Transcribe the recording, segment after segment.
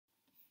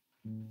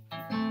Baby,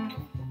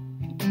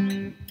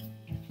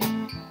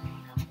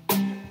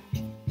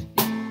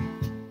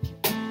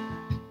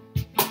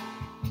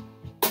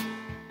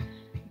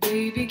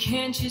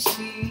 can't you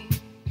see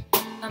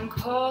I'm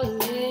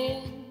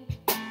calling?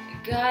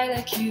 A guy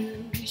like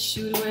you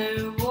should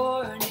wear a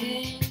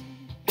warning.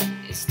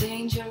 It's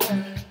dangerous,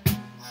 I'm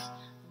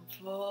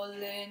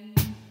falling.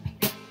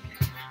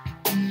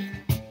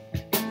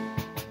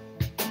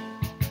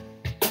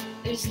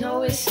 There's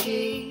no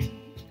escape,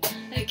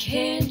 I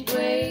can't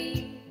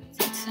wait.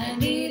 I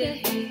need a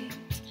hit,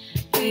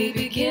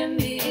 baby, give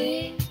me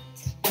it.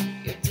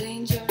 You're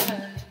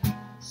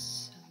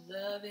dangerous, I'm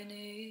loving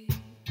it.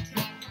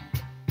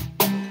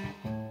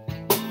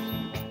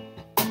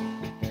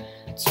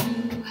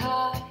 Too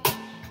high,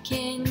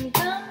 can't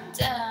come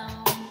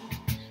down.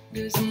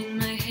 Losing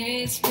my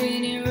head,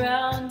 spinning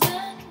round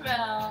and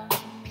round.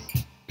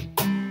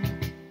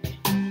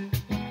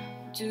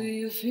 Do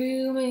you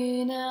feel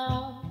me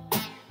now?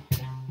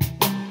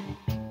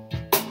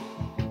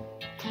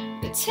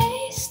 The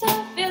taste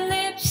of your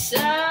lips,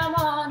 I'm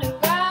on a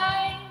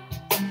ride.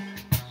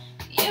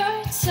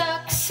 You're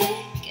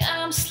toxic,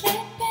 I'm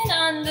slipping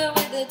under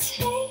with a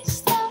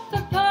taste of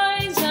a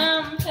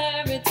poison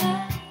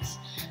paradise.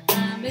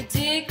 I'm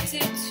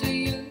addicted to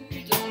you,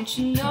 don't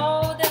you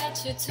know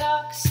that you're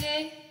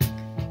toxic?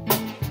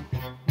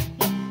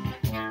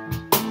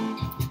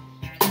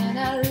 And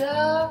I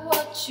love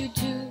what you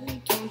do,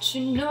 don't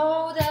you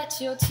know that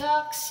you're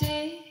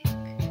toxic?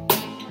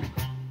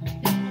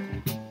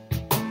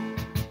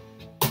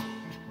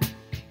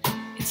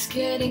 It's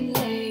getting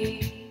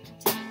late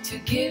to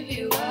give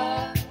you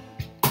up.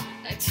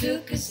 I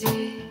took a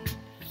sip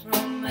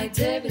from my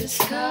devil's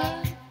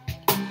cup.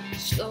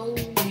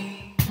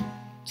 Slowly,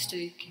 it's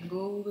taking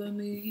over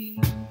me.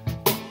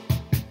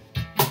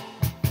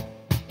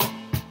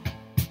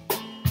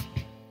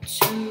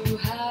 Too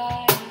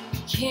high,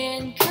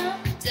 can't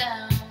come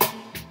down.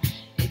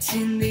 It's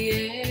in the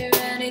air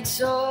and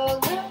it's all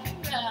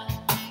around.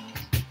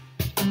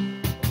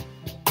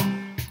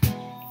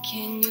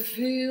 Can you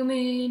feel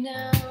me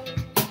now?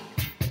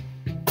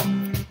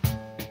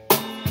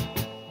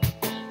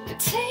 The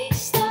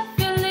taste of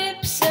your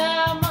lips,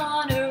 I'm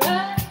on a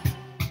ride.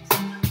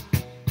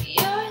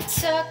 You're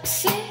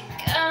toxic,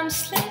 I'm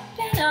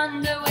slipping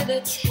under with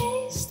a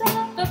taste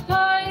of a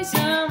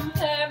poison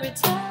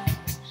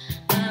paradise.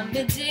 I'm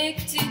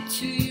addicted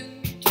to you,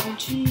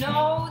 don't you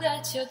know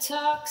that you're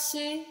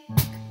toxic?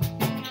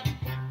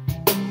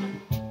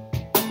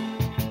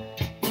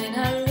 And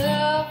I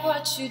love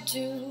what you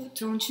do,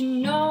 don't you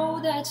know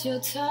that you're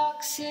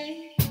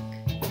toxic?